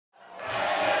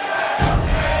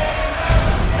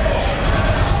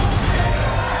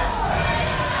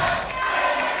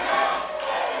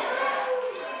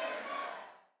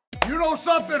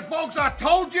I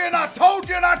told you and I told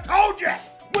you and I told you.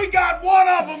 We got one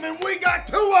of them and we got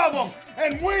two of them.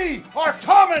 And we are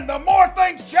coming. The more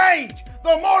things change,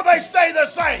 the more they stay the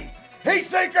same.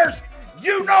 Heatseekers,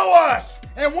 you know us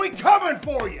and we coming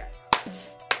for you.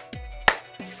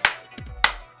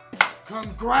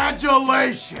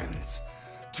 Congratulations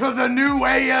to the new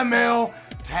AML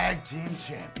Tag Team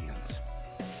Champions.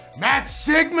 Matt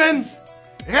Sigmund,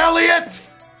 Elliot,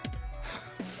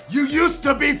 you used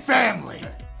to be family.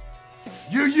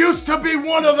 You used to be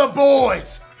one of the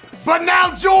boys, but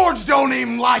now George don't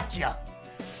even like you.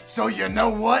 So you know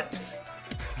what?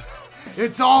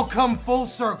 It's all come full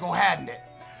circle, hadn't it?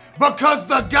 Because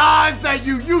the guys that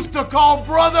you used to call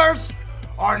brothers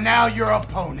are now your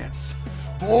opponents.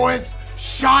 Boys,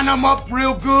 shine them up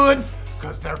real good,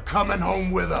 because they're coming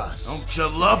home with us. Don't you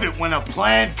love it when a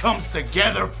plan comes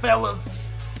together, fellas?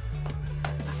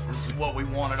 This is what we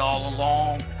wanted all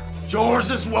along. George,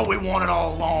 this is what we wanted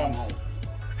all along.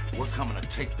 We're coming to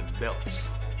take the belts.